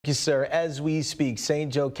Thank you, sir. As we speak,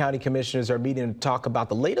 St. Joe County Commissioners are meeting to talk about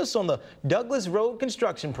the latest on the Douglas Road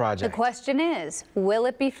construction project. The question is, will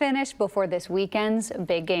it be finished before this weekend's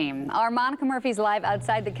big game? Our Monica Murphy's live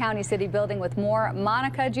outside the County City building with more.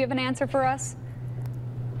 Monica, do you have an answer for us?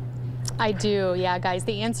 I do, yeah, guys.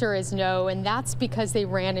 The answer is no, and that's because they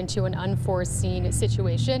ran into an unforeseen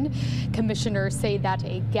situation. Commissioners say that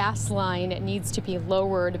a gas line needs to be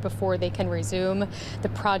lowered before they can resume. The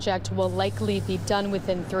project will likely be done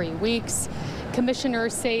within 3 weeks.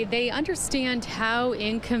 Commissioners say they understand how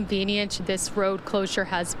inconvenient this road closure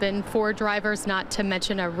has been for drivers, not to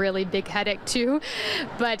mention a really big headache too.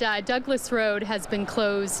 But Douglas Road has been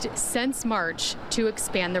closed since March to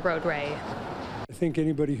expand the roadway. I think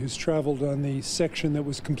anybody who's traveled on the section that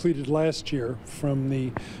was completed last year from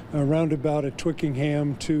the roundabout at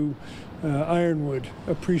Twickenham to Ironwood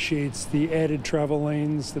appreciates the added travel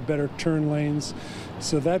lanes, the better turn lanes.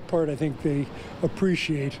 So that part I think they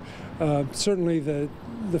appreciate. Certainly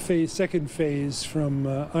the second phase from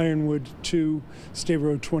Ironwood to State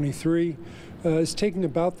Road 23 is taking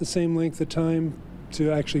about the same length of time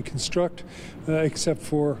to actually construct, except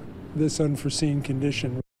for this unforeseen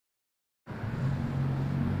condition.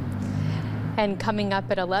 And coming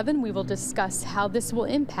up at 11, we will discuss how this will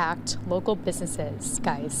impact local businesses,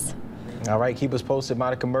 guys. All right, keep us posted.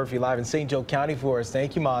 Monica Murphy live in St. Joe County for us.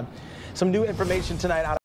 Thank you, Mon. Some new information tonight out